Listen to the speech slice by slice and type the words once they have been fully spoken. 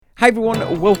Hi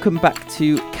everyone, welcome back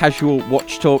to Casual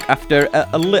Watch Talk. After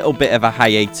a little bit of a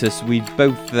hiatus, we've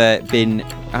both I've been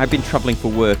travelling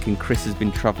for work and Chris has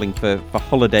been travelling for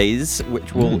holidays,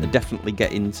 which we'll definitely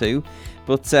get into.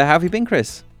 But how have you been,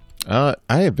 Chris? I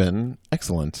have been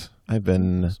excellent. I had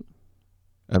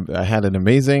an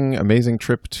amazing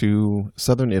trip to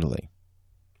southern Italy.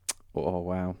 Oh,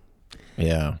 wow.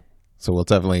 Yeah. So we'll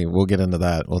get into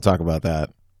that. We'll talk about that.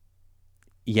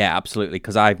 Yeah, absolutely.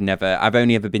 Because I've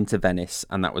only ever been to Venice,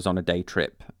 and that was on a day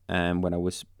trip when I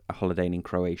was holidaying in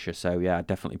Croatia. So yeah, I'd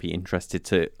definitely be interested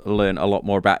to learn a lot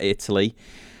more about Italy.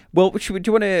 Well, should we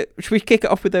kick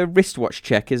it off with a wristwatch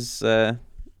check?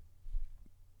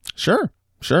 Sure.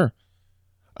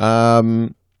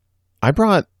 I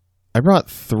brought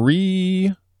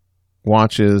 3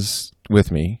 watches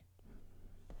with me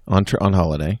on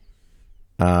holiday.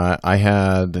 I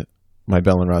had my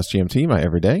Bell & Ross GMT, my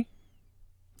everyday.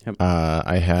 Yep.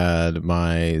 I had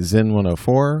my Zinn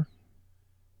 104,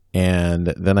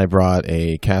 and then I brought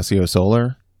a Casio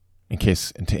Solar in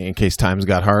case times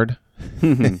got hard.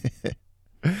 But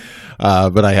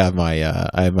I have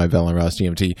my Bell & Ross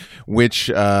GMT,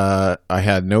 which I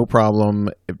had no problem.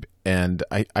 And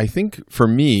I think for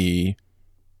me,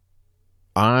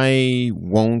 I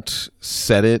won't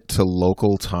set it to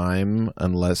local time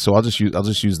so I'll just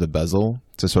use the bezel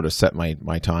to sort of set my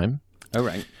time. All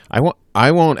right.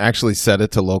 I won't actually set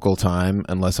it to local time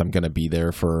unless I'm going to be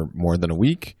there for more than a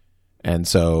week. And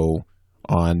so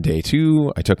on day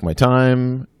 2, I took my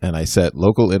time and I set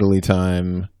local Italy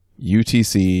time,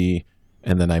 UTC,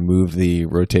 and then I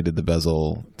rotated the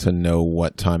bezel to know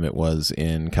what time it was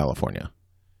in California.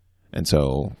 And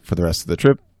so for the rest of the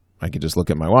trip, I could just look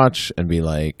at my watch and be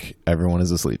like, everyone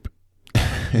is asleep.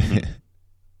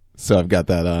 So I've got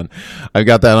that on. I've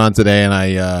got that on today, and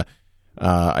I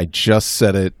just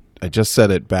set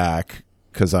it back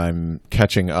because I'm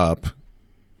catching up,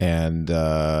 and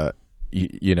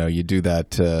you do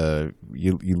that.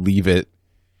 You leave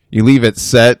it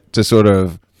set to sort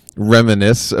of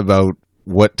reminisce about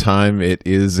what time it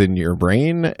is in your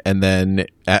brain, and then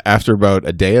after about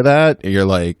a day of that, you're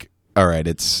like, all right,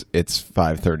 it's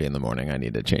 5:30 in the morning. I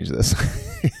need to change this.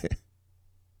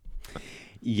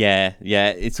 Yeah,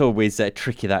 it's always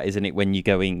tricky, that, isn't it, when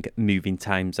you're moving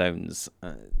time zones?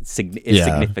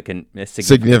 Significant.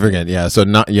 Yeah. So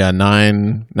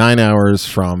 9 hours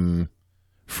from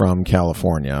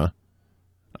California.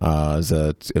 It was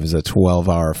a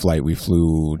 12-hour flight. We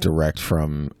flew direct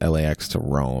from LAX to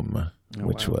Rome,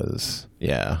 which was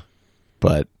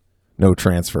but no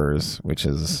transfers, which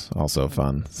is also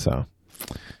fun. So,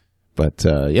 but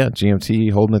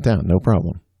GMT holding it down, no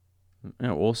problem.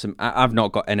 Oh, awesome! I've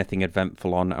not got anything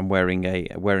eventful on. I'm wearing a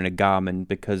Garmin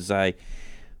because I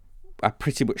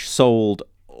pretty much sold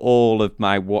all of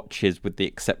my watches with the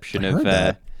exception of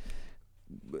the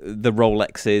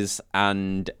Rolexes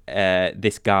and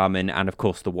this Garmin, and of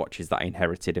course the watches that I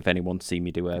inherited. If anyone's seen me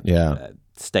do a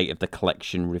state of the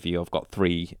collection review, I've got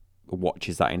 3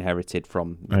 watches that I inherited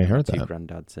from my 2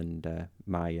 granddads and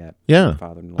my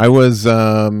father-in-law.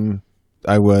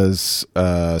 I was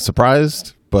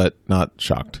surprised but not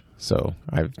shocked. So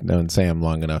I've known Sam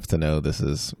long enough to know this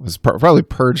was probably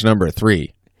purge number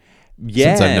 3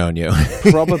 since I've known you.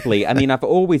 Probably. I mean, I've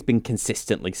always been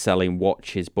consistently selling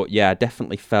watches, but yeah, I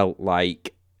definitely felt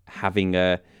like having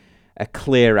a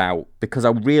clear out, because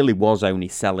I really was only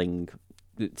selling.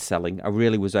 I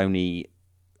really was only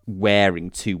wearing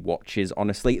 2 watches,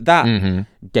 honestly. That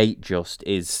Datejust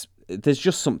is, there's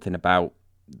just something about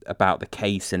the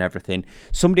case and everything.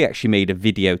 Somebody actually made a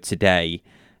video today,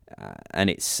 and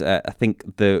it's I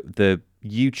think the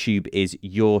YouTube is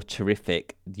Your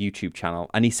Terrific YouTube channel,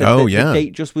 and he said the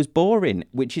Datejust was boring,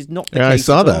 which is not the case. I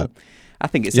saw that. All. I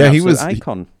think it's an absolute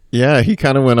icon. He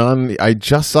kind of went on. I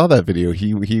just saw that video.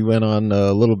 He went on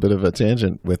a little bit of a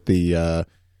tangent with the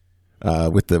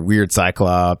weird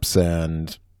Cyclops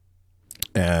and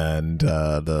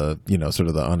the sort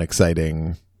of the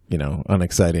unexciting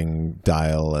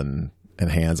dial and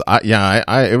hands.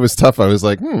 It was tough. I was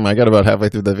like, I got about halfway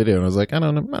through the video and I was like, I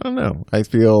don't know. I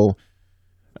feel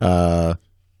the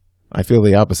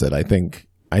opposite. I think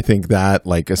that,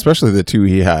 like, especially the 2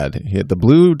 he had the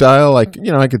blue dial. Like,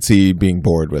 I could see being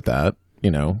bored with that,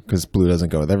 because blue doesn't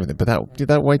go with everything. But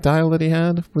that white dial that he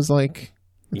had was like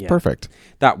perfect.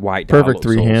 That white dial, perfect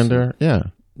 3-hander.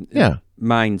 Awesome. Yeah.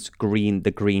 Mine's green, the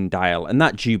green dial, and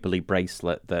that Jubilee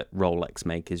bracelet that Rolex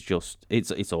make is just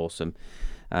it's awesome.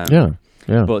 Yeah.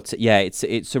 But yeah,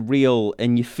 it's a real,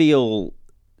 and you feel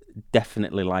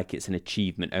definitely like it's an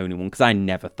achievement-owning one, because I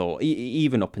never thought,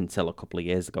 even up until a couple of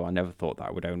years ago, I never thought that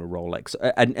I would own a Rolex.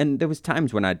 And there was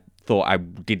times when I thought I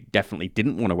definitely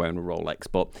didn't want to own a Rolex,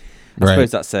 but I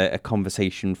suppose that's a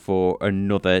conversation for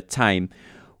another time.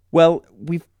 Well,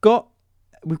 we've got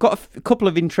a couple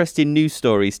of interesting news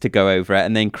stories to go over,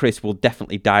 and then Chris will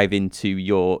definitely dive into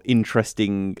your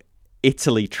interesting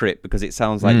Italy trip, because it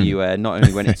sounds like you not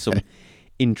only went into some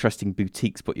interesting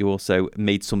boutiques, but you also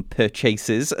made some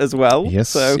purchases as well.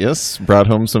 Yes. Brought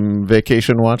home some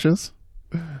vacation watches.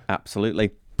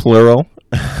 Absolutely. Plural.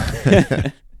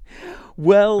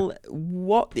 Well,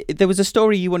 there was a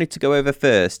story you wanted to go over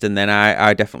first, and then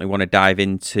I definitely want to dive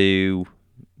into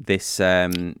this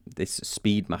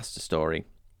Speedmaster story.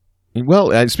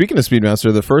 Well, speaking of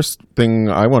Speedmaster, the first thing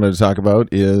I wanted to talk about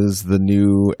is the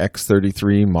new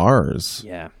X33 Mars.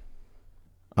 Yeah.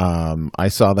 I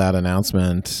saw that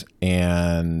announcement,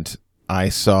 and I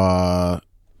saw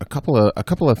a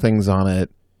couple of things on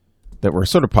it that were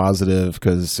sort of positive,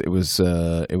 because it was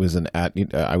an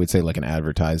I would say like an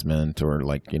advertisement, or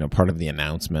like, part of the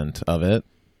announcement of it.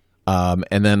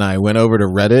 And then I went over to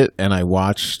Reddit and I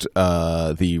watched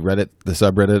the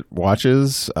subreddit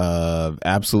watches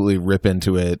absolutely rip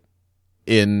into it.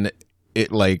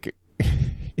 Like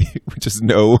just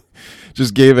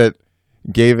gave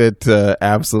it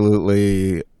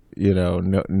absolutely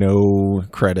no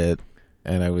credit,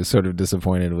 and I was sort of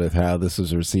disappointed with how this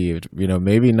was received.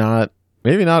 Maybe not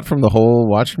from the whole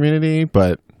watch community,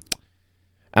 but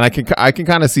I can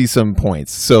kind of see some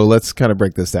points. So let's kind of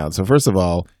break this down. So first of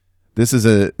all, this is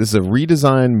a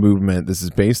redesign movement. This is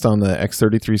based on the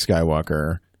X33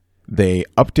 Skywalker. They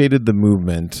updated the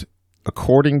movement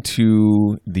according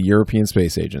to the European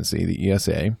Space Agency, the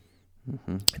ESA.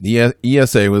 Mm-hmm. The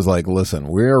ESA was like, listen,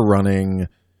 we're running,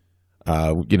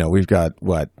 we've got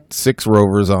 6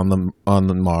 rovers on the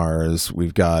Mars.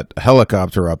 We've got a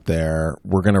helicopter up there.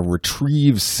 We're going to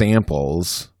retrieve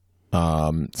samples.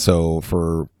 So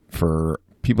for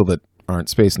people that aren't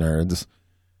space nerds,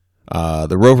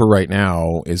 the rover right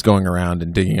now is going around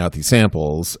and digging out these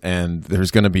samples, and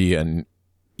there's going to be an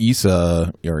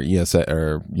ESA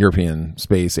or European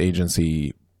Space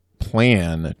Agency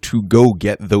plan to go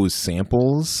get those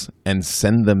samples and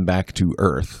send them back to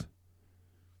Earth.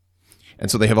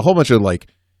 And so they have a whole bunch of like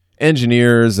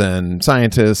engineers and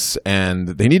scientists, and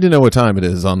they need to know what time it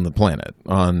is on the planet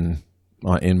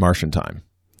in Martian time.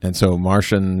 And so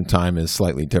Martian time is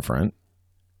slightly different.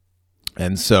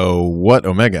 And so what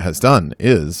Omega has done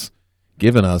is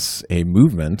given us a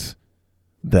movement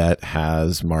that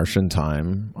has Martian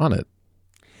time on it.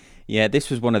 Yeah, this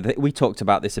was we talked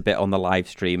about this a bit on the live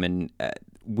stream, and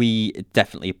we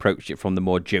definitely approached it from the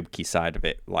more jokey side of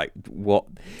it. Like, what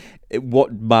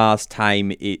Mars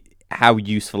time, how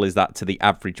useful is that to the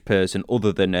average person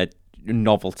other than a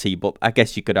novelty? But I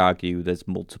guess you could argue there's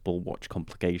multiple watch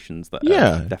complications that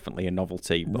are definitely a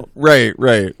novelty. But Right.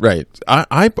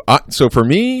 So for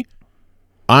me,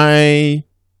 I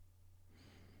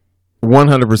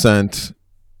 100%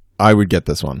 I would get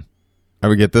this one. I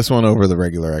would get this one over the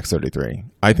regular X33.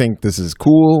 I think this is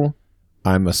cool.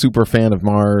 I'm a super fan of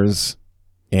Mars,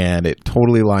 and it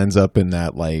totally lines up in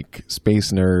that like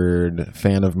space nerd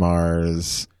fan of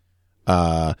Mars.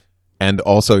 And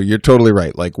also, you're totally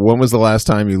right. Like, when was the last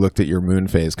time you looked at your moon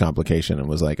phase complication and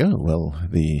was like, oh, well,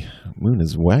 the moon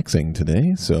is waxing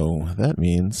today, so that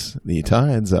means the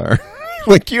tides are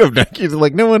like,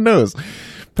 like, no one knows.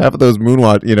 Half of those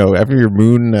after your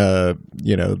moon,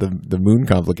 the moon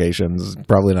complications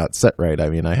probably not set right. I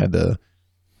mean, I had to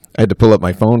pull up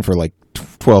my phone for like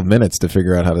 12 minutes to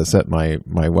figure out how to set my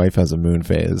wife has a moon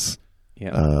phase.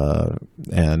 Yeah.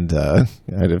 And I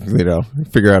had to,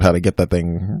 figure out how to get that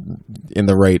thing in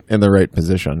the right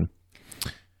position.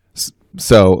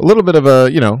 So a little bit of a,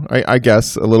 I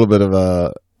guess a little bit of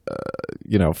a,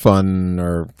 fun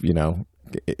or,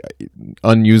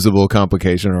 unusable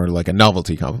complication, or like a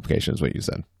novelty complication is what you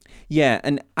said. Yeah,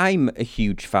 and I'm a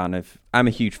huge fan. I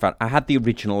had the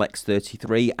original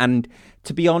X33, and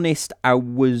to be honest,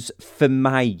 for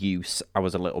my use, I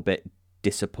was a little bit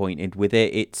disappointed with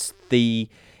it. It's the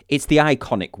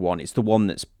iconic one. It's the one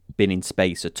that's been in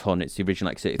space a ton. It's the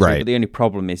original X33. Right. But the only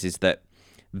problem is that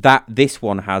this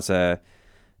one has a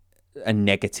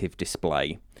negative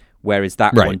display, whereas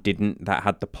that one didn't. That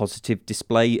had the positive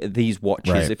display. These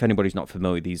watches, if anybody's not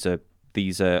familiar, these are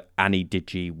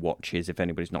AniDigi watches, if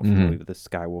anybody's not familiar with the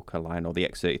Skywalker line or the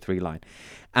X33 line.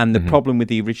 And the problem with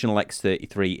the original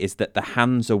X33 is that the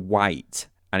hands are white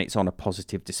and it's on a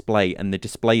positive display, and the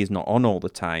display is not on all the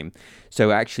time.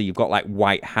 So actually you've got like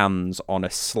white hands on a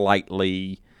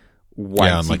slightly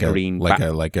whitey green, like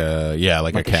a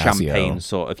Casio. champagne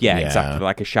sort of, exactly,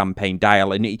 like a champagne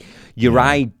dial, and your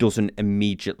eye doesn't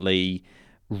immediately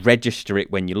register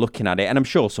it when you're looking at it, and I'm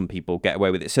sure some people get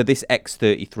away with it. So this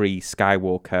X33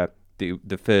 Skywalker,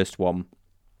 the first one,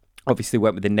 obviously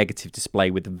went with a negative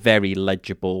display with very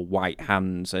legible white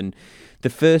hands, and the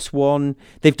first one,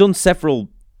 they've done several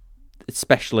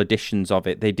special editions of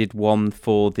it. They did one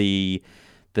for the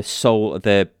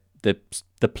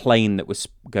plane that was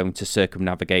going to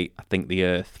circumnavigate, I think, the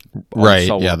Earth. Right.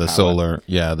 The solar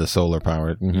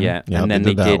powered. Mm-hmm. Yeah. And then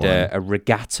they did a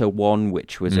regatta one,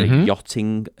 which was a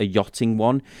yachting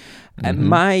one.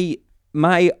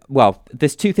 Well,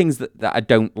 there's two things that I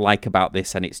don't like about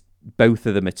this, and it's both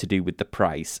of them are to do with the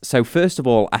price. So first of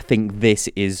all, I think this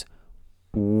is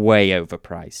way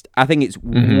overpriced. I think it's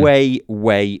way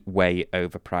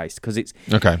overpriced, because it's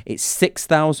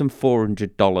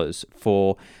 $6,400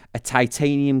 for a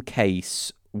titanium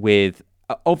case with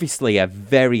obviously a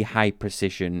very high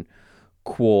precision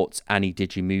quartz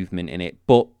ani-digi movement in it,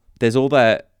 but there's all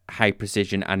the high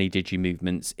precision ani-digi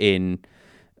movements in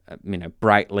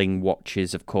Breitling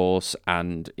watches, of course,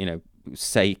 and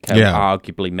Seiko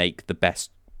arguably make the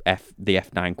best the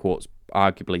F9 quartz.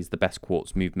 Arguably is the best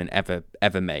quartz movement ever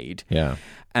made. Yeah,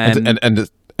 and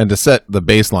to set the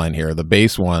baseline here, the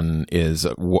base one is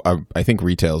I think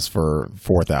retails for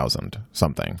 4,000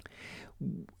 something.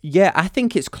 Yeah, I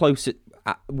think it's closer.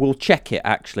 We'll check it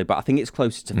actually, but I think it's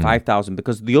closer to 5,000,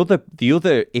 because the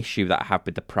other issue that I have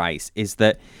with the price is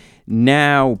that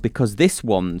now, because this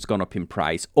one's gone up in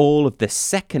price, all of the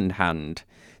second-hand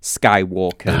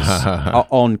Skywalkers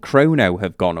on Chrono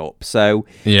have gone up. So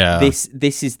this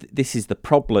is the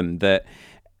problem, that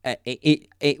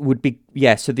it would be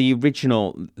So the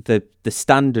original, the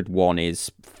standard one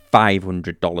is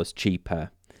 $500 cheaper.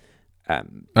 At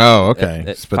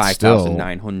but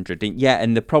 5,900.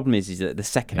 And the problem is that the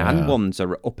second-hand ones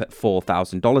are up at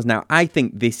 $4,000. Now, I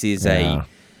think this is a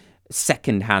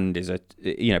second-hand is a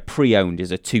pre-owned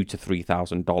is a $2,000 to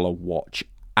 $3,000 watch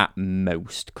at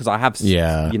most, because I have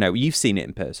you've seen it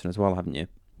in person as well, haven't you?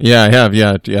 Yeah, I have.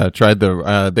 Tried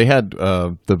they had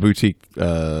the boutique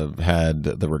had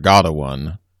the Regatta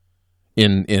one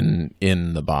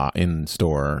in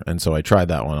store, and so I tried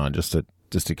that one on just to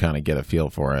kind of get a feel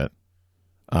for it.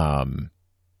 And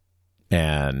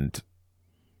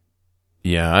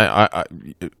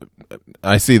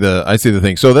I see the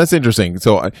thing. So that's interesting.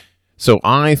 So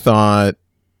I thought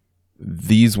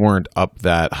these weren't up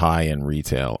that high in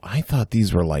retail. I thought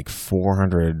these were like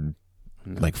 400,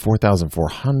 like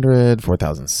 4,400,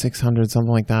 4,600,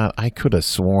 something like that. I could have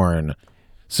sworn.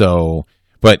 So,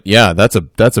 but yeah, that's a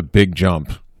big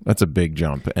jump. That's a big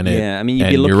jump. And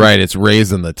you're right. It's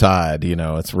raising the tide.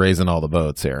 It's raising all the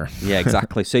boats here. Yeah,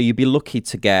 exactly. So you'd be lucky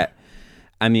to get.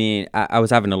 I mean, I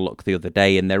was having a look the other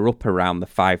day, and they're up around the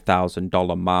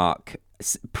 $5,000 mark,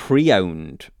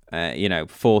 pre-owned.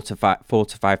 $4,000 to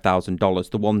 $5,000.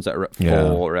 The ones that are at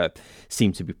 $4,000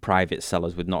 seem to be private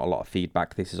sellers with not a lot of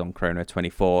feedback. This is on Chrono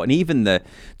 24, and even the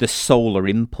Solar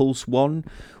Impulse one,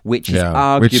 which is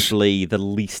arguably the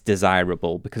least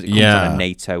desirable, because it comes on a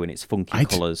NATO and it's funky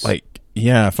colors.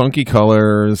 Funky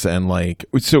colors, and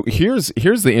so here's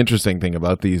the interesting thing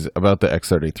about the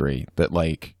X33 that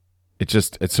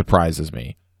it surprises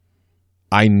me.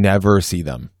 I never see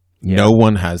them. Yep. No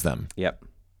one has them. Yep.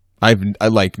 I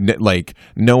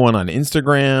no one on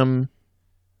Instagram.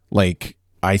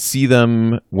 I see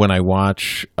them when I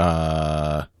watch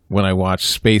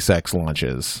SpaceX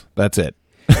launches. That's it.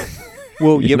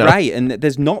 Well, you're right, and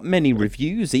there's not many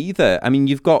reviews either. I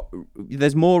mean,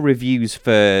 there's more reviews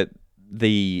for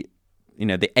the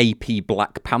AP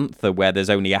Black Panther, where there's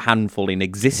only a handful in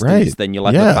existence, than you'll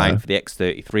ever find for the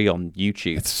X33 on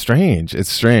YouTube. It's strange.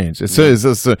 It's super.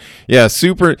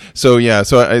 So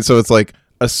it's like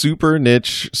a super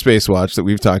niche space watch that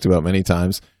we've talked about many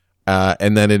times,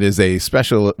 and then it is a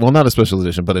special, well, not a special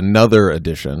edition, but another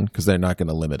edition, because they're not going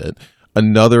to limit it,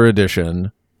 another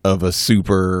edition of a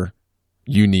super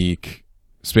unique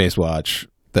space watch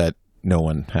that no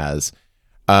one has.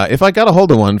 If I got a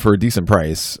hold of one for a decent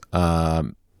price, I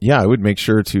would make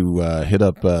sure to hit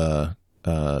up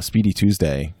Speedy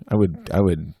Tuesday. I would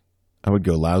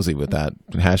go lousy with that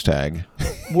hashtag.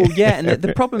 Well, yeah, and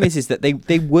the problem is that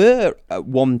they were at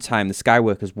one time, the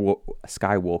Skywalkers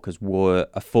were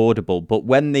affordable, but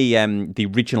when the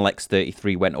original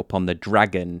X33 went up on the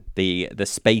Dragon, the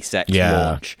SpaceX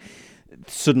launch,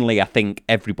 suddenly I think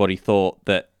everybody thought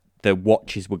that the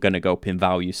watches were going to go up in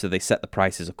value, so they set the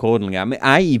prices accordingly. I mean,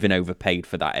 I even overpaid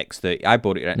for that X30. I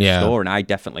bought it at the store, and I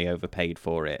definitely overpaid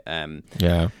for it.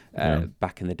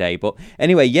 Back in the day. But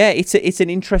anyway, it's an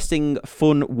interesting,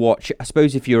 fun watch. I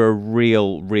suppose if you're a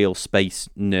real space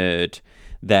nerd,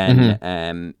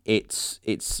 then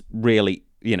it's really,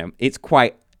 it's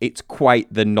quite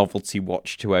the novelty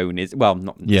watch to own. It's not a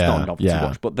novelty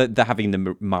watch, but the having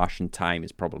the Martian time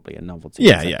is probably a novelty.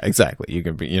 Yeah, exactly. You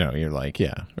can be, you're like,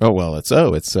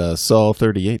 it's Sol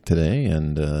 38 today,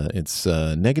 and it's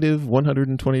negative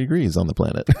 120 degrees on the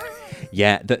planet.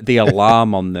 Yeah, the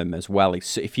alarm on them as well.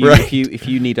 If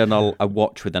you need a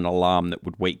watch with an alarm that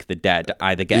would wake the dead,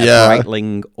 either get a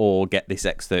Breitling or get this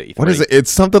X33. What is it?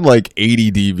 It's something like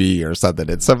 80 dB or something.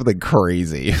 It's something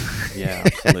crazy. Yeah,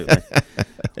 absolutely.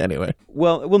 Anyway,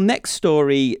 well, next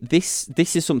story. This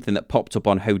is something that popped up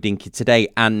on Hodinkee today,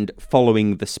 and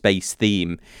following the space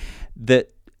theme,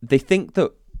 that they think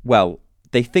that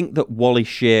Wally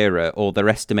Shearer, or they're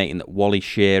estimating that Wally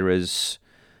Shearer's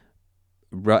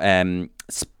gold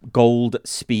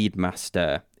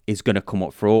Speedmaster is going to come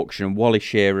up for auction. And Wally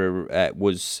Shearer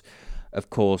was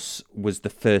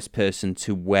the first person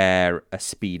to wear a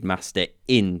Speedmaster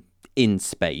in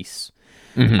space.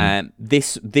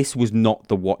 This was not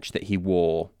the watch that he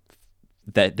wore,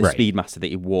 the Speedmaster that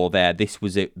he wore there. This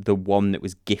was the one that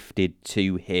was gifted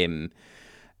to him.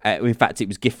 In fact, it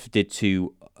was gifted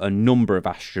to a number of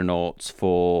astronauts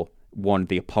for one of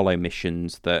the Apollo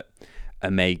missions that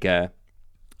Omega.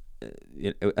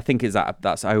 I think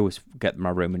that's I always get my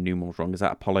Roman numerals wrong. Is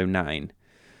that Apollo 9?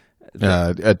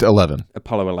 At 11.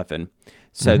 Apollo 11.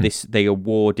 So they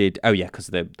awarded. Oh yeah, because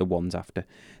the ones after.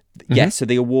 Yeah, so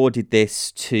they awarded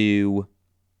this to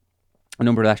a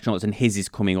number of astronauts, and his is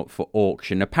coming up for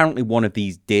auction. Apparently, one of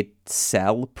these did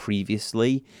sell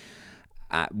previously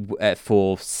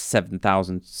for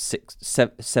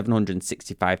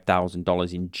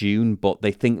 $765,000 in June, but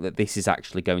they think that this is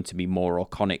actually going to be more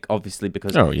iconic, obviously,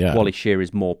 because Wally Shearer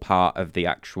is more part of the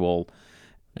actual.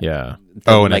 Yeah.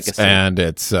 Legacy.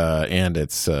 It's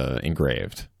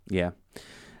engraved. Yeah.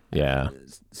 Yeah.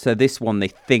 So this one they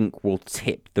think will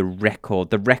tip the record.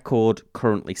 The record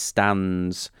currently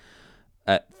stands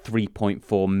at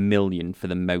 $3.4 million for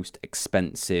the most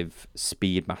expensive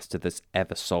Speedmaster that's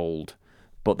ever sold.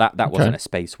 But that wasn't a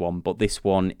space one. But this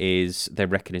one they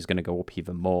reckon is going to go up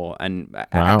even more. And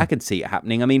I can see it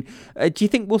happening. I mean, do you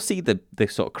think we'll see the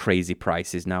sort of crazy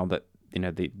prices now that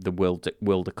the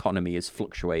world economy is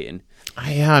fluctuating?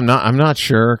 I'm not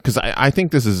sure, because I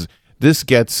think this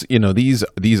gets,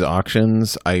 these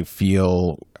auctions, I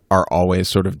feel, are always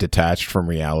sort of detached from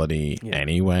reality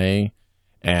anyway.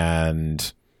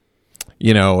 And,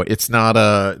 it's not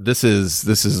this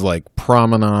is like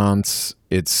provenance.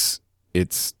 It's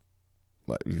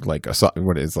like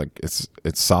it's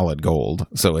solid gold.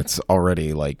 So it's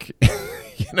already like,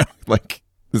 like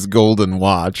this golden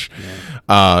watch.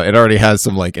 Yeah. It already has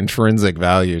some like intrinsic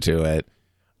value to it.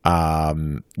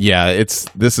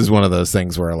 This is one of those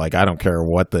things where, like, I don't care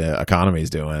what the economy's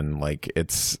doing, like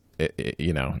it's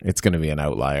going to be an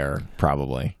outlier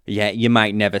probably. Yeah, you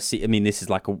might never see. I mean, this is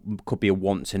could be a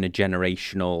once in a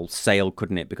generational sale,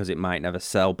 couldn't it? Because it might never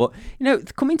sell. But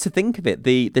coming to think of it,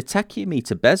 the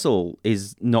tachymeter bezel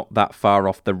is not that far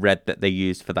off the red that they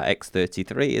used for that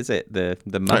X33, is it? The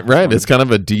right. One. It's kind of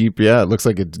a deep. Yeah, it looks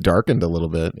like it's darkened a little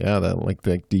bit. Yeah,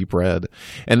 that deep red,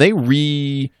 and they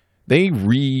redid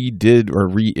or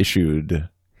reissued.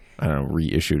 I don't know,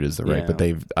 reissued is the right, but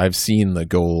I've seen the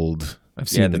gold. I've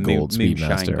seen the gold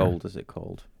Speedmaster. Gold, is it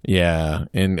called? Yeah,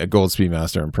 and a gold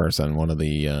Speedmaster in person. One of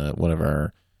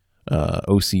our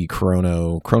OC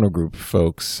Chrono Group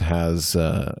folks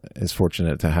is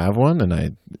fortunate to have one, and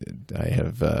I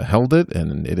have held it,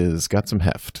 and it has got some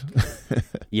heft.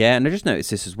 Yeah, and I just noticed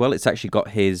this as well. It's actually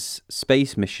got his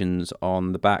space missions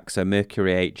on the back. So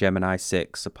Mercury 8, Gemini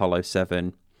 6, Apollo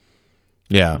 7.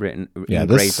 Yeah,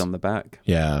 engraved on the back.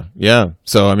 Yeah.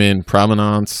 So I mean,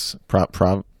 provenance.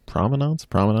 Provenance.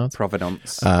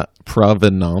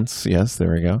 Yes,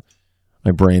 there we go.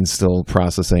 My brain's still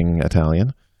processing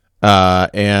Italian.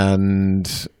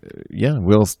 And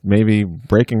we'll maybe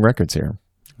breaking records here,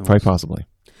 quite possibly.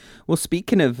 Well,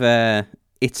 speaking of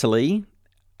Italy,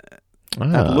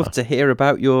 I'd love to hear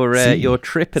about your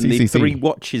trip and the 3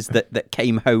 watches that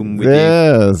came home with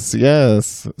you.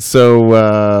 Yes. So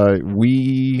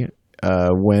we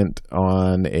went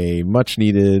on a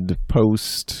much-needed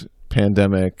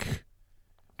post-pandemic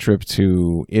trip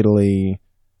to Italy.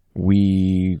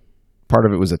 Part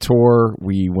of it was a tour.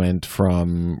 We went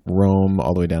from Rome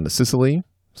all the way down to Sicily.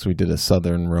 So we did a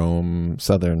southern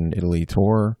Italy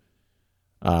tour.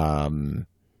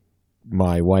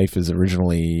 my wife is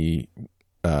originally,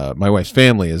 my wife's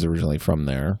family is originally from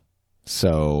there.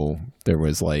 So there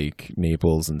was like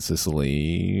Naples and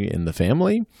Sicily in the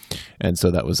family. And so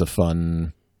that was a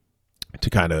fun to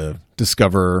kind of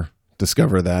discover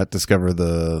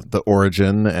the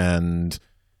origin and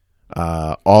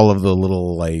all of the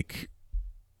little like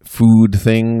food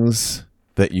things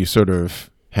that you sort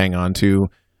of hang on to,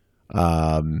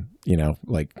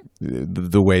 like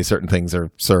the way certain things are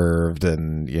served,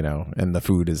 and and the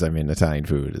food is, Italian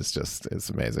food is just, it's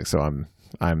amazing. So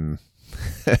I'm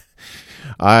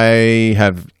I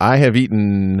have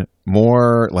eaten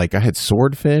more, like I had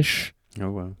swordfish. Oh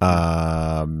wow.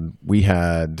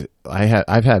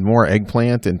 I've had more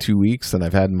eggplant in 2 weeks than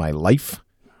I've had in my life.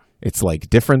 It's like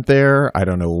different there. I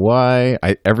don't know why.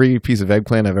 Every piece of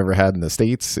eggplant I've ever had in the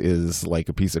States is like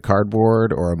a piece of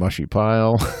cardboard or a mushy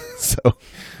pile.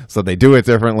 So they do it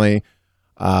differently.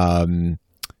 A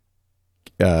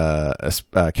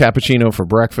cappuccino for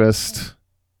breakfast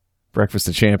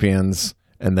of champions.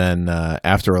 And then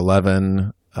after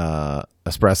 11,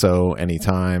 espresso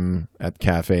anytime at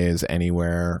cafes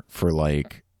anywhere for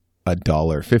like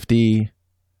 $1.50.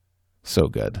 So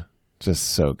good. Just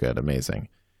so good. Amazing.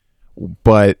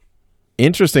 But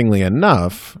interestingly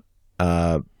enough,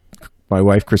 my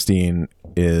wife Christine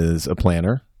is a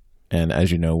planner, and as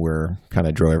you know, we're kind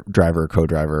of driver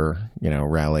co-driver,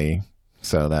 rally.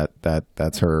 So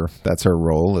that's her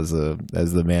role as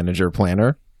the manager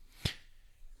planner.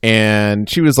 And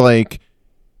she was like,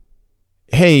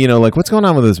 "Hey, like what's going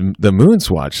on with the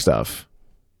Moonswatch stuff?"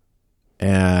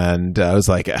 And I was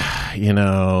like,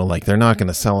 like they're not going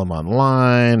to sell them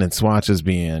online, and Swatch is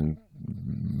being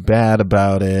bad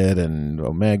about it, and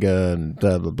Omega and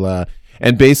blah blah blah,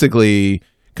 and basically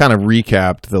kind of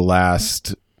recapped the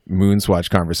last Moonswatch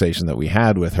conversation that we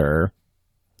had with her.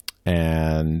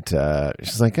 And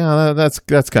she's like, "Oh, that's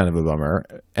kind of a bummer."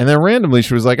 And then randomly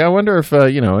she was like, "I wonder if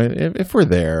if we're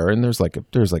there and there's like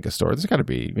a store, there's got to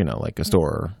be like a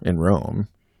store in Rome."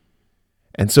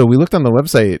 And so we looked on the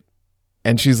website,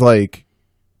 and she's like,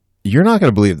 "You're not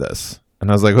going to believe this."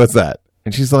 And I was like, "What's that?"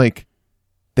 And she's like,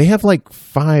 "They have like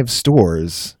 5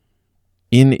 stores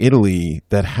in Italy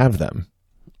that have them."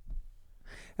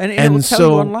 And it will tell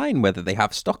you online whether they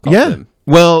have stock of them.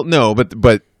 Well, no, but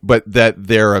that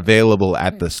they're available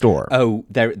at the store. Oh,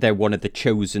 they're one of the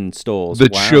chosen stores. The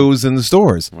chosen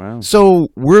stores. Wow. So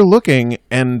we're looking,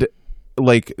 and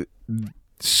like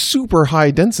super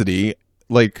high density,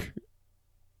 like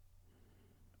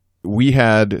we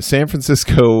had San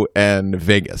Francisco and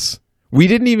Vegas. We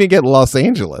didn't even get Los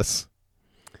Angeles.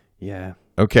 Yeah.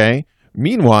 Okay.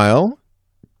 Meanwhile,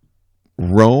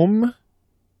 Rome,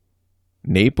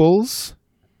 Naples,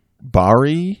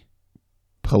 Bari,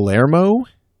 Palermo,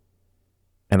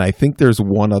 and I think there's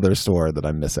one other store that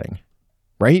I'm missing,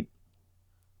 right?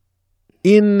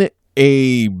 In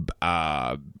a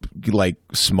like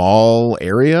small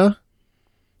area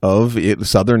of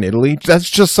southern Italy. That's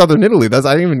just southern Italy.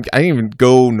 I didn't even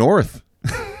go north.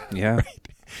 Yeah. Right?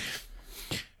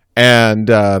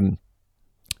 And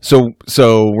so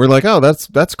we're like, "Oh,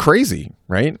 that's crazy,"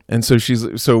 right? And so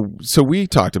so we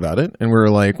talked about it, and we were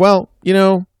like, "Well,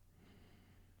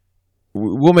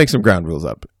 we'll make some ground rules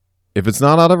up. If it's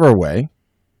not out of our way,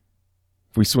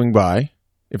 if we swing by,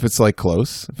 if it's like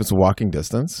close, if it's a walking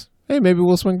distance, hey, maybe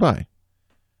we'll swing by."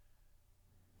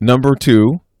 Number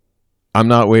 2, I'm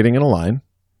not waiting in a line.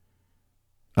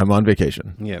 I'm on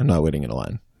vacation. Yeah. I'm not waiting in a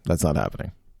line. That's not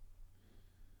happening.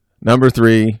 Number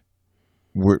 3,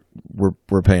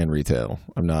 we're paying retail.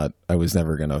 I was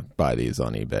never going to buy these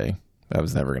on eBay. That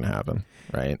was never going to happen,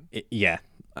 right? Yeah.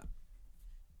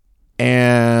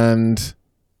 And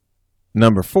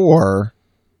number 4,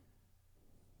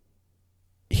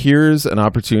 here's an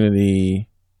opportunity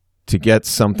to get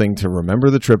something to remember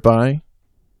the trip by.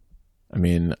 I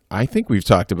mean, I think we've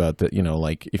talked about that,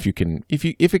 like if it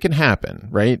can happen,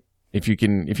 right? If you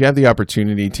have the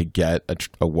opportunity to get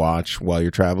a watch while you're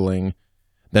traveling,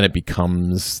 then it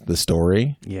becomes the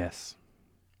story. Yes.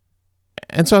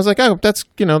 And so I was like, "Oh, that's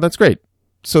great."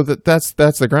 So that's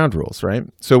the ground rules, right?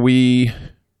 So we're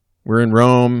in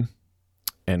Rome,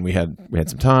 and we had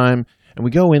some time, and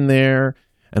we go in there,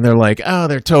 and they're like, "Oh,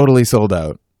 they're totally sold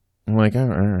out." I'm like, "Oh, all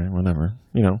right, whatever,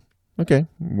 okay."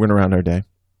 Went around our day.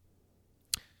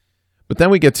 But then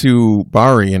we get to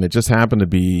Bari, and it just happened to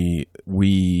be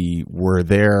we were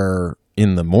there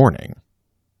in the morning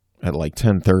at like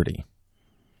 10:30.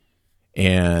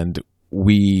 And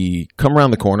we come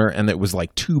around the corner, and it was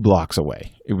like 2 blocks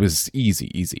away. It was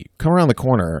easy. Come around the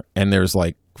corner, and there's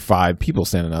like 5 people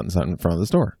standing out in front of the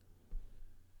store.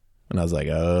 And I was like,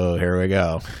 "Oh, here we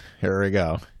go.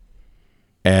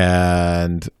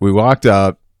 And we walked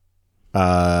up.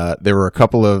 There were a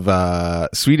couple of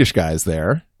Swedish guys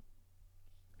there.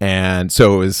 And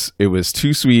so it was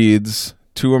 2 Swedes,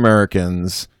 2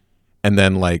 Americans, and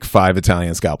then like 5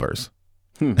 Italian scalpers.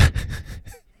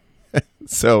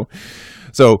 So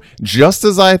just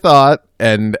as I thought,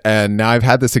 and now I've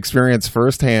had this experience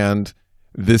firsthand,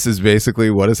 this is basically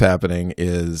what is happening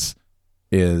is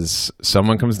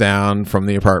someone comes down from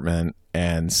the apartment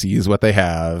and sees what they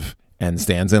have and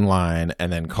stands in line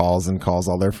and then calls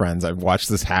all their friends. I've watched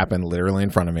this happen literally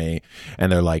in front of me,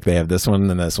 and they're like, they have this one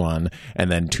and this one,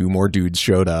 and then 2 more dudes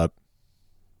showed up.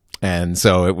 And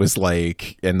so it was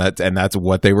like, and that's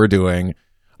what they were doing.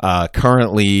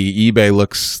 Currently, eBay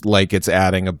looks like it's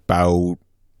adding about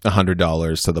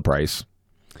 $100 to the price.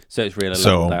 So it's really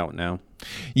leveled out now.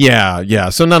 Yeah.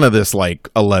 So none of this like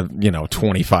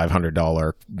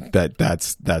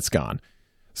 $2,500 that's gone.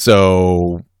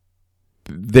 So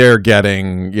they're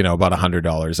getting about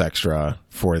 $100 extra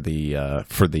for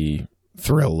the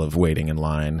thrill of waiting in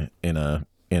line in a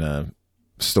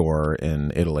store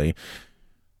in Italy.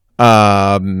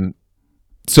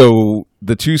 So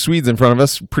the 2 Swedes in front of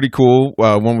us, pretty cool.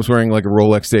 One was wearing like a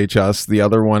Rolex DHS. The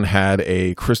other one had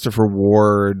a Christopher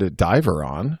Ward diver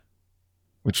on,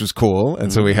 which was cool.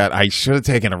 And so I should have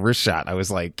taken a wrist shot. I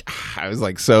was like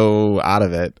so out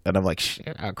of it. And I'm like,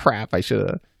 shit, oh, crap. I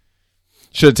should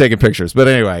have taken pictures. But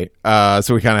anyway,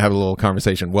 so we kind of had a little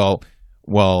conversation. Well,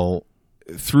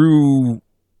 through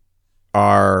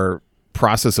our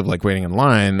process of like waiting in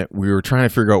line, we were trying to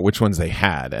figure out which ones they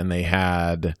had. And they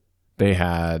had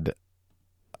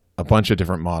a bunch of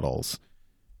different models.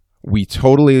 We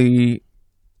totally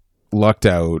lucked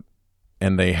out,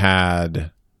 and they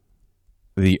had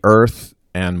the Earth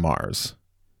and Mars.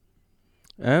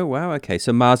 Oh, wow. Okay.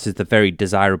 So Mars is the very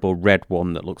desirable red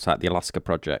one that looks like the Alaska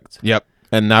project. Yep.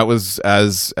 And that was,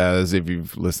 as if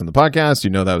you've listened to the podcast,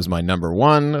 that was my number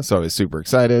 1. So I was super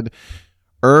excited.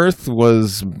 Earth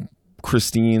was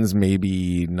Christine's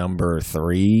maybe number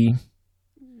 3.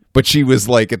 But she was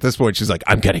like, at this point, she's like,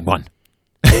 I'm getting one.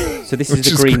 So this is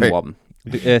the green one.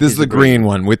 This is the green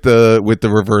one with the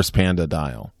reverse panda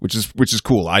dial, which is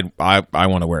cool. I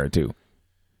want to wear it too,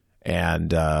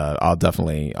 and I'll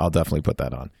definitely put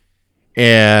that on.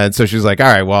 And so she's like, all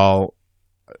right, well,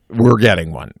 we're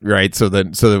getting one, right? So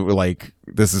that we're like,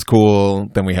 this is cool.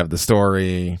 Then we have the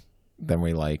story. Then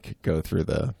we like go through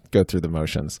the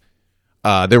motions.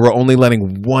 They were only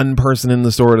letting one person in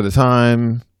the store at a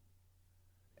time.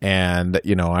 And,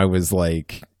 I was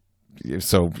like,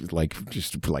 so like,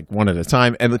 just like one at a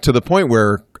time. And to the point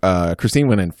where Christine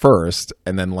went in first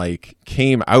and then like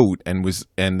came out and was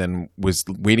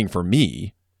waiting for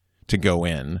me to go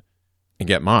in and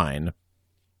get mine.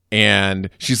 And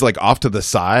she's like off to the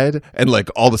side, and like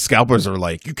all the scalpers are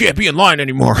like, you can't be in line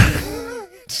anymore.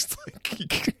 Just like,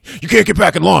 you can't get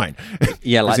back in line.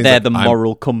 Yeah, like they're like, the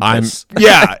moral compass.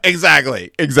 Yeah,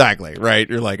 exactly. Right.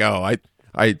 You're like, oh,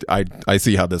 I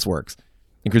see how this works.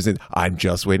 And Christine, I'm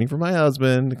just waiting for my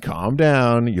husband. Calm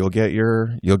down. You'll get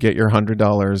your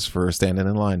 $100 for standing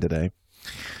in line today.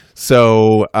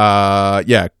 So,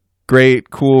 yeah, great,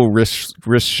 cool wrist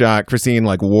shot. Christine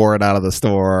like wore it out of the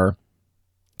store.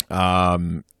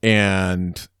 And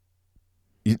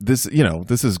this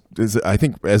is I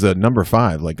think as a number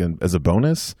 5, like as a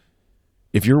bonus,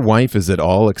 if your wife is at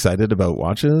all excited about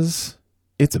watches,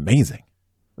 it's amazing,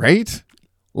 right?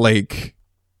 Like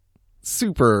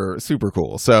super, super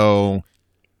cool. So,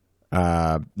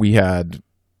 we had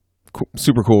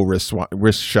super cool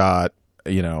wrist shot,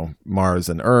 Mars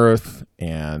and Earth,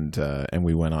 and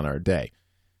we went on our day.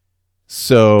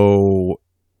 So,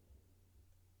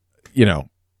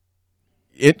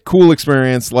 cool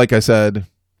experience. Like I said,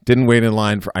 didn't wait in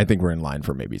line I think we're in line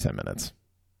for maybe 10 minutes,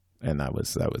 and that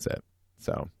was it.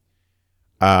 So,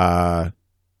 but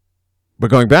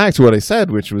going back to what I said,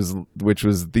 which was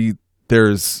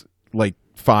there's like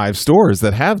 5 stores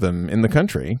that have them in the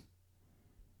country.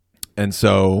 And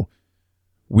so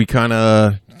we kind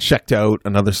of checked out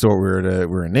another store. We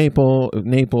were in Naples,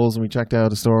 and we checked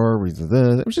out a store.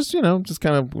 It was just, just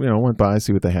kind of, went by,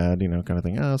 see what they had, kind of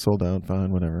thing. Sold out,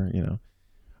 fine, whatever,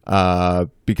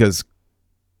 because,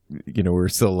 we're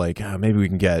still like, maybe we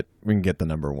can get the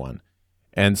number 1.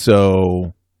 And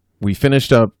so we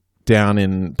finished up down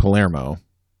in Palermo,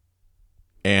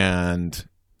 and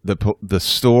the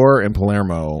store in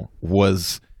Palermo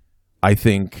was, I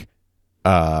think,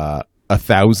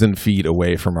 1,000 feet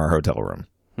away from our hotel room.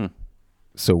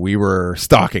 So we were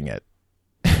stalking it.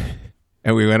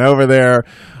 And we went over there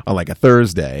on like a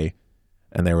Thursday,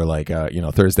 and they were like,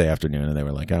 Thursday afternoon, and they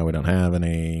were like, oh, we don't have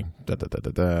any.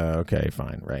 Okay,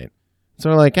 fine, right. So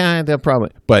we're like, they'll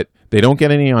probably, but they don't get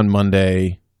any on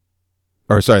Monday,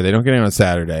 or sorry, they don't get any on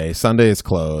Saturday. Sunday is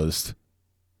closed.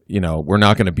 We're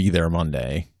not going to be there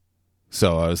Monday.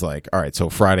 So I was like, all right, so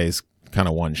Friday's kind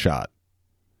of one shot.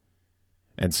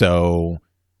 And so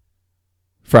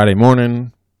Friday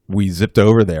morning, we zipped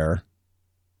over there.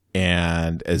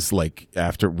 And as like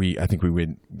after I think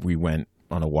we went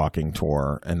on a walking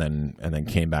tour and then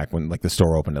came back when like the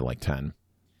store opened at like 10.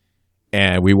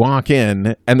 And we walk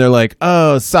in, and they're like,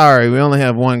 "Oh, sorry, we only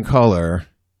have one color.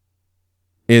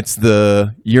 It's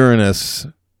the Uranus,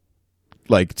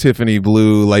 like Tiffany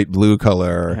blue, light blue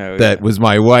color that was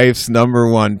my wife's number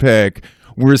one pick.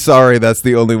 We're sorry, that's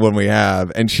the only one we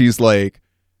have." And she's like,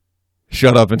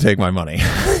 "Shut up and take my money."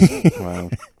 Wow.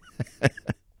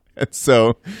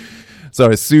 So I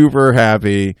was super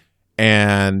happy,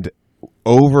 and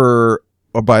over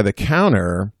by the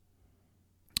counter,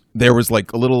 there was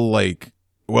like a little like,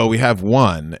 well, we have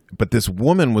one, but this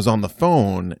woman was on the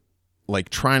phone, like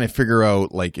trying to figure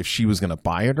out like if she was going to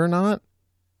buy it or not.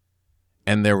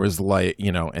 And there was like,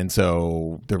 and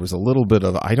so there was a little bit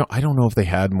of, I don't know if they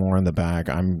had more in the back.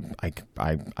 I don't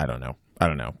know,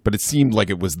 but it seemed like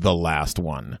it was the last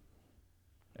one.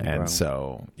 And wow.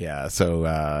 So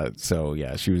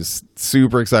she was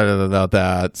super excited about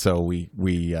that. So we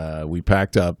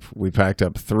packed up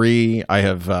 3.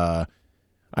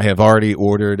 I have already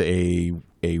ordered a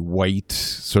white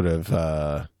sort of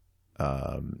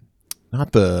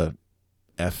not the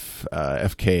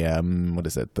FKM, what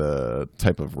is it? The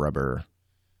type of rubber.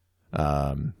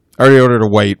 I already ordered a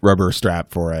white rubber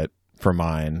strap for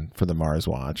mine for the Mars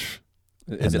watch.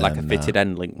 Is it like a fitted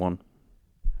end link one?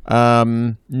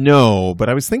 No, but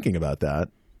I was thinking about that.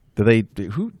 Do they?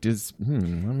 Who does?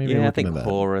 Maybe I think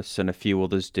Horus and a few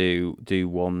others do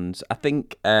ones. I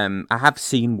think I have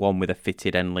seen one with a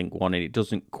fitted end link one, and it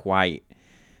doesn't quite.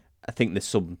 I think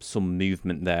there's some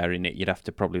movement there in it. You'd have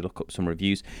to probably look up some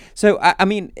reviews. So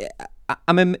I'm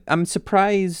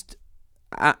surprised.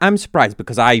 I'm surprised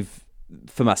because I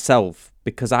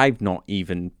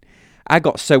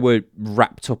got so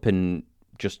wrapped up and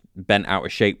just bent out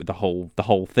of shape with the whole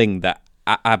thing that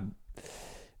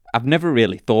I've never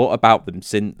really thought about them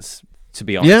since, to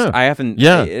be honest. Yeah. I haven't.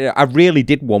 Yeah. I really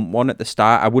did want one at the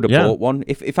start. I would have Yeah. bought one.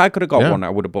 If I could have got one, I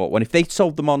would have bought one. If they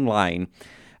sold them online,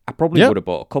 I probably would have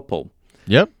bought a couple.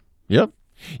 Yep. Yeah.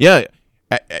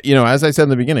 As I said in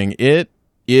the beginning, it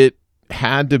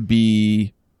had to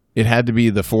be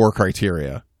the 4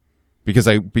 criteria because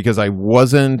I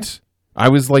was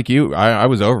like you. I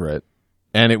was over it.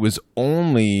 And it was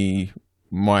only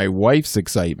my wife's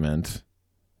excitement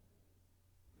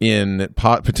in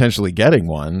potentially getting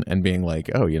one and being like,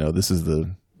 "Oh, this is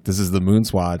the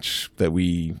Moonswatch that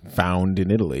we found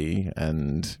in Italy,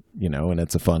 and and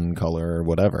it's a fun color or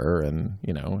whatever, and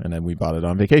and then we bought it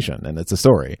on vacation, and it's a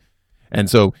story." And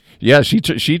so, yeah, she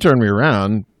turned me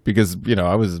around because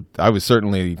I was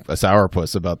certainly a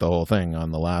sourpuss about the whole thing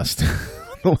on the last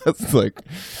like.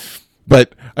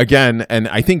 But again, and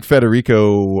I think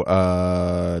Federico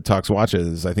Talks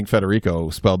Watches, I think Federico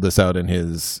spelled this out in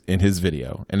his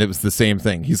video, and it was the same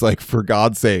thing. He's like, for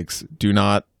God's sakes, do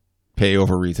not pay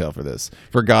over retail for this.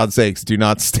 For God's sakes, do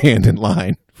not stand in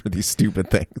line for these stupid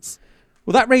things.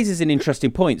 Well, that raises an interesting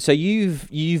point. So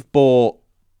you've bought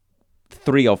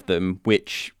 3 of them,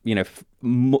 which in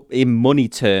money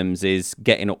terms is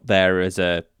getting up there as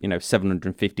a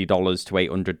 $750 to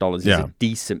 $800 is a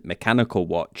decent mechanical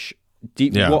watch.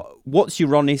 What's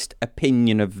your honest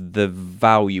opinion of the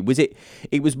value?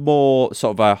 It was more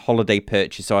sort of a holiday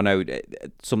purchase, so I know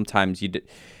sometimes you'd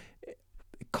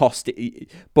cost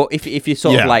it, but if you're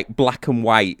sort of like black and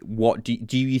white, what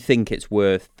do you think it's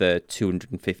worth the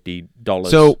 $250?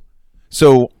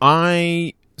 So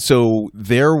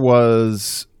there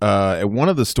was at one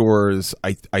of the stores,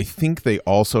 I think they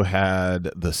also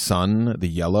had the Sun, the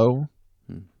yellow,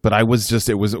 but it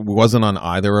wasn't on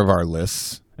either of our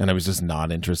lists. And I was just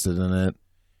not interested in it.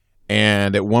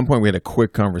 And at one point we had a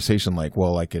quick conversation like,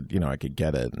 well, I could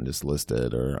get it and just list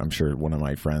it, or I'm sure one of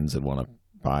my friends would want to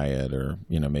buy it, or,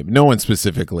 maybe no one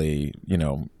specifically,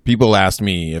 people asked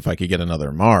me if I could get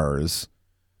another Mars,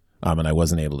 and I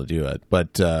wasn't able to do it.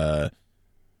 But the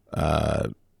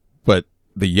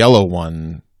yellow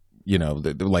one,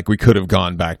 like we could have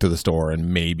gone back to the store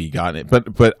and maybe gotten it.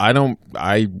 But I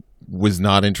was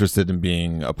not interested in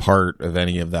being a part of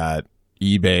any of that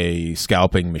eBay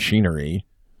scalping machinery,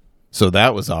 so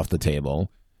that was off the table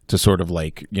to sort of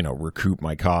like recoup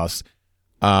my costs.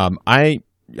 I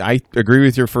agree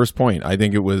with your first point. I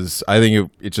think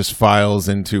it just files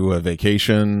into a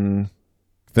vacation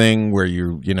thing where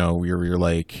you're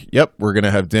like, yep, we're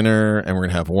gonna have dinner and we're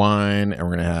gonna have wine and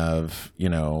we're gonna have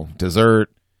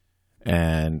dessert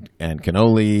and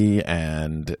cannoli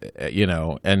and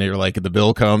and you're like, the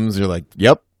bill comes, you're like,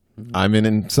 yep, I'm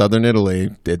in southern Italy,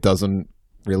 it doesn't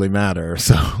really matter.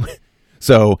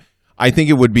 So I think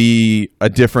it would be a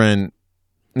different,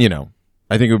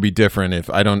 I think it would be different if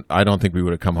I don't think we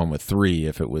would have come home with 3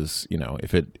 if it was,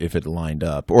 if it lined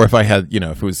up, or if I had,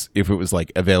 if it was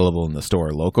like available in the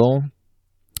store local,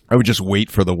 I would just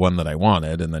wait for the one that I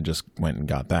wanted and then just went and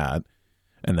got that,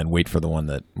 and then wait for the one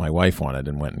that my wife wanted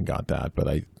and went and got that. But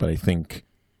I think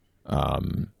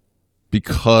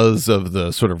because of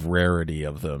the sort of rarity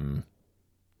of them,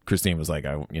 Christine was like,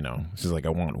 she's like, I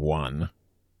want one.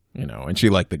 And she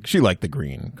liked the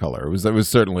green color. It was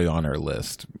certainly on her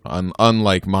list.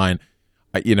 Unlike mine,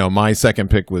 my second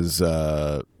pick was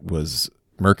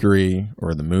Mercury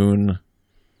or the Moon,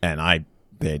 and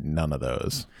they had none of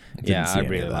those. I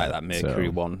really like that Mercury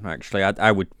one. Actually,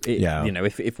 I would,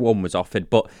 if one was offered,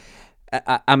 but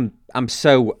I'm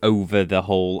so over the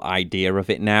whole idea of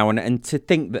it now, and to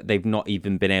think that they've not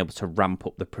even been able to ramp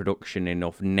up the production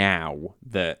enough now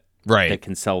that. Right, they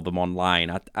can sell them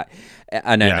online. I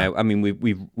don't know. I mean,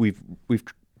 we've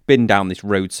been down this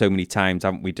road so many times,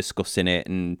 haven't we? Discussing it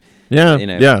and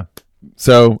yeah.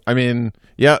 So I mean,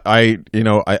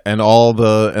 and all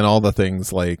the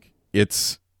things, like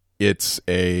it's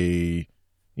a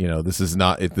this is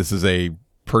a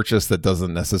purchase that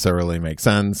doesn't necessarily make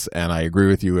sense. And I agree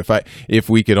with you. If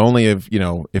we could only have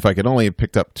if I could only have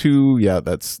picked up 2,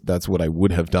 that's what I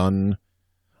would have done.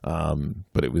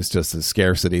 But it was just a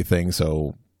scarcity thing.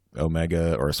 So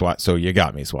Omega or Swatch. So you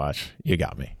got me, Swatch. You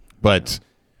got me. But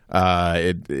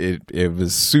it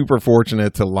was super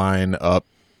fortunate to line up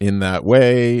in that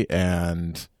way,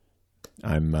 and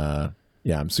I'm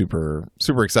super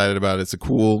excited about it. It's a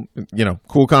cool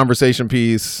conversation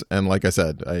piece, and like I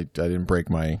said, I didn't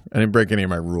break any of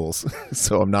my rules,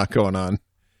 so I'm not going on.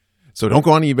 So don't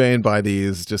go on eBay and buy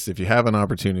these. Just if you have an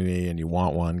opportunity and you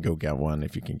want one, go get one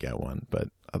if you can get one. But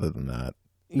other than that,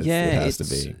 it has to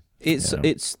be.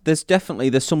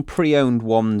 There's some pre-owned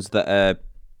ones that are,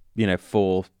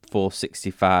 $465,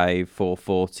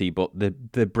 $440, but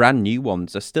the brand new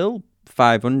ones are still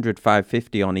 $500,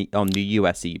 $550 on the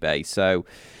US eBay. So,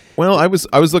 well, I was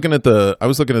looking at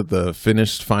the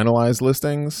finished finalized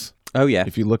listings. Oh yeah,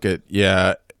 if you look at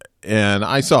and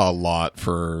I saw a lot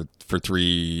for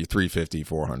 $350,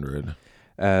 $400.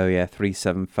 Oh yeah,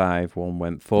 375. One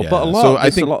went for, yeah. But a lot. So I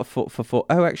think a lot of for.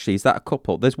 Oh, actually, is that a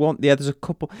couple? There's one. Yeah, there's a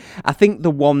couple. I think the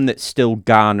one that's still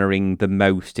garnering the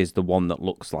most is the one that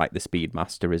looks like the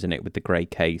Speedmaster, isn't it, with the grey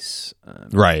case?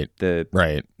 Right. The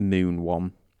Moon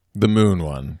one. The Moon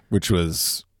one, which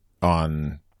was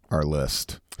on our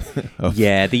list.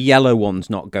 Yeah, the yellow one's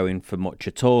not going for much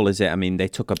at all, is it? I mean, they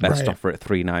took a best offer at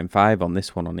 $395 on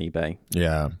this one on eBay.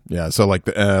 Yeah. So like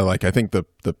I think the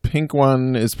pink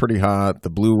one is pretty hot.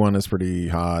 The blue one is pretty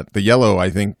hot. The yellow,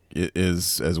 I think,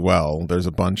 is as well. There's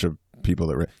a bunch of people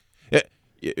that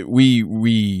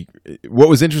what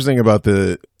was interesting about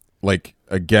the, like,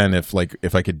 again, if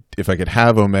I could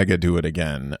have Omega do it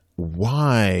again,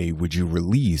 why would you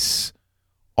release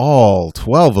all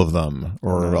 12 of them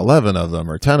or 11 of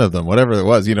them or 10 of them, whatever it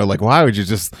was, why would you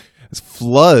just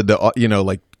flood,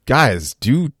 guys,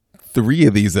 do 3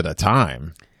 of these at a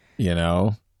time,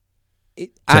 I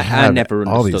never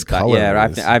understood that.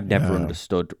 Colors. Yeah, I've never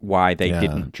understood why they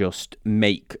didn't just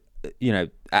make,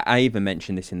 I even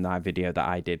mentioned this in that video that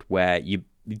I did, where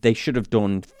they should have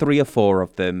done 3 or 4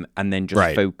 of them and then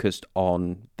just focused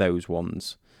on those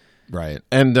ones. Right.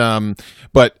 And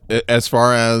but as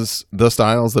far as the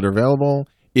styles that are available,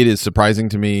 it is surprising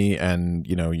to me, and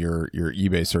your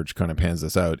eBay search kind of pans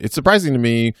this out. It's surprising to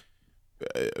me.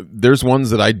 There's ones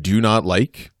that I do not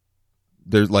like.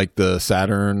 There's like the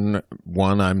Saturn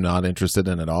one I'm not interested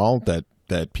in at all, that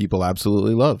people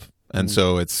absolutely love. And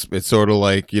so it's sort of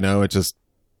like, it just,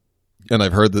 and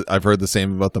I've heard the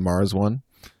same about the Mars one.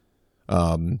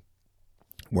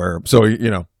 Where so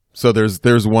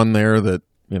there's one there that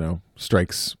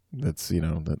strikes, that's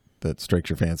that strikes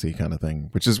your fancy kind of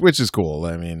thing, which is cool.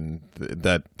 I mean,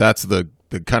 that's the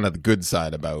kind of the good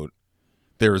side about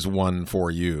there's one for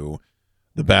you.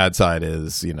 The bad side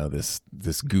is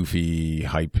this goofy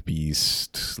hype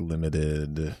beast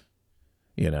limited,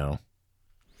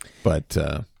 but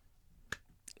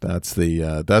that's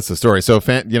the story. So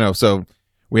so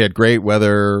we had great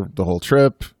weather the whole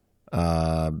trip.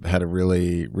 Had a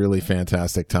really, really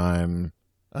fantastic time.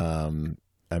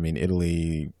 I mean,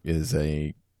 Italy is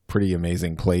a pretty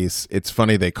amazing place. It's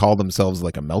funny, they call themselves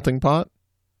like a melting pot,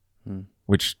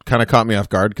 which kind of caught me off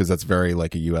guard because that's very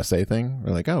like a USA thing.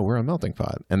 We're like, oh, we're a melting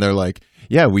pot. And they're like,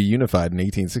 yeah, we unified in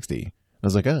 1860. I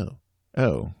was like, oh,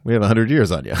 we have 100 years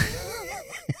on you.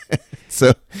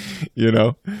 So,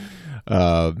 yeah,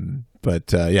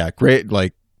 great.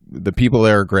 Like the people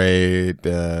there are great.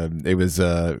 It was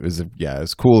a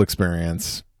cool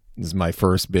experience. This is my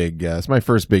first big,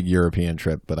 European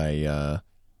trip, but I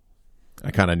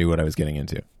kind of knew what I was getting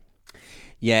into.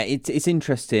 Yeah, it's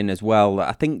interesting as well.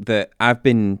 I think that I've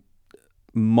been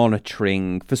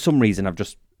monitoring, for some reason, I've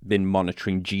just been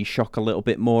monitoring G-Shock a little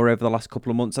bit more over the last couple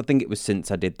of months. I think it was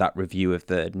since I did that review of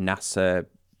the NASA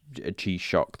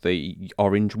G-Shock, the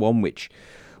orange one, which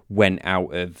went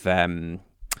out of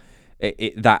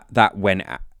it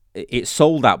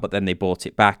sold out, but then they bought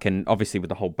it back, and obviously with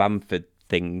the whole Bamford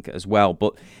thing as well.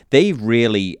 But they've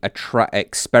really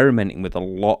experimenting with a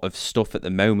lot of stuff at the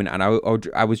moment, and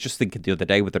I was just thinking the other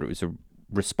day whether it was a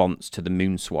response to the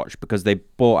Moon Swatch, because they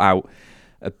bought out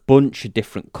a bunch of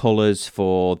different colors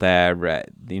for their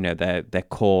their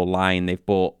core line. They've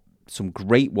bought some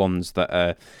great ones that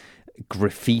are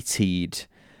graffitied,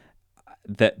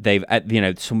 that they've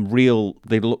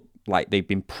they look like they've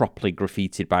been properly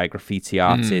graffitied by a graffiti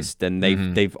artist, and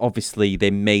they've obviously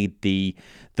they made the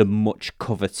much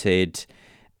coveted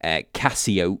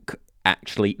Cassiope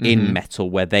actually in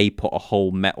metal, where they put a whole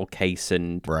metal case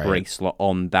and bracelet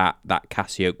on that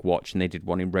Cassiope watch, and they did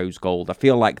one in rose gold. I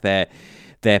feel like they're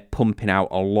pumping out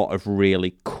a lot of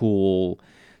really cool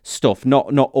stuff.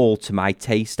 Not all to my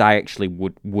taste. I actually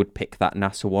would pick that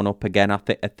NASA one up again. I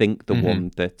think the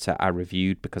one that I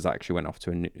reviewed, because I actually went off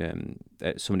to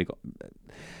somebody got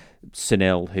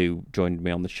Sunil, who joined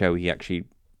me on the show. He actually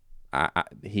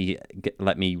he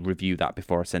let me review that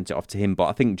before I sent it off to him. But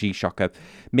I think G-Shock,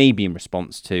 maybe in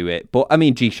response to it. But I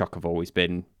mean, G-Shock have always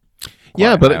been.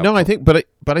 Yeah, but no, I think you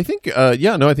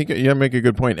make a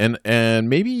good point, and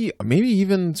maybe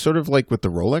even sort of like with the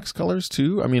Rolex colors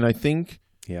too. I mean, I think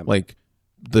like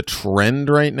the trend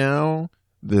right now,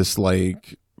 this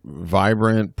like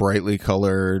vibrant, brightly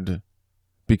colored,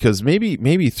 because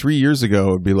maybe 3 years ago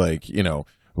it would be like,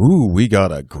 ooh, we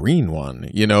got a green one.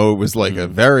 It was like a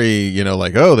very,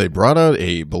 like, oh, they brought out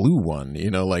a blue one,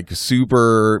 like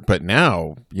super. But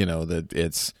now,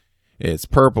 that it's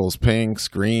purples, pinks,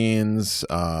 greens,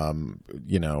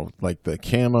 like the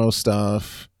camo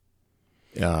stuff.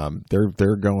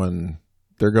 They're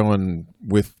going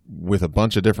with a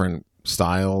bunch of different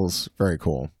styles. Very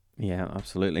cool. Yeah,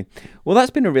 absolutely. Well,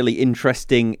 that's been a really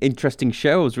interesting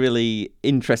show. I was really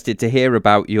interested to hear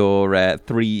about your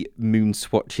 3 moon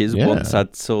swatches. Yeah. Once I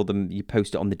saw them, you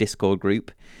posted on the Discord group,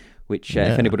 which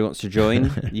if anybody wants to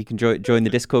join, you can join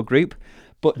the Discord group.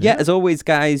 But yeah, as always,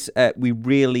 guys, we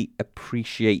really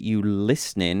appreciate you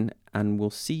listening, and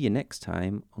we'll see you next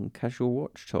time on Casual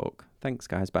Watch Talk. Thanks,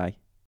 guys. Bye.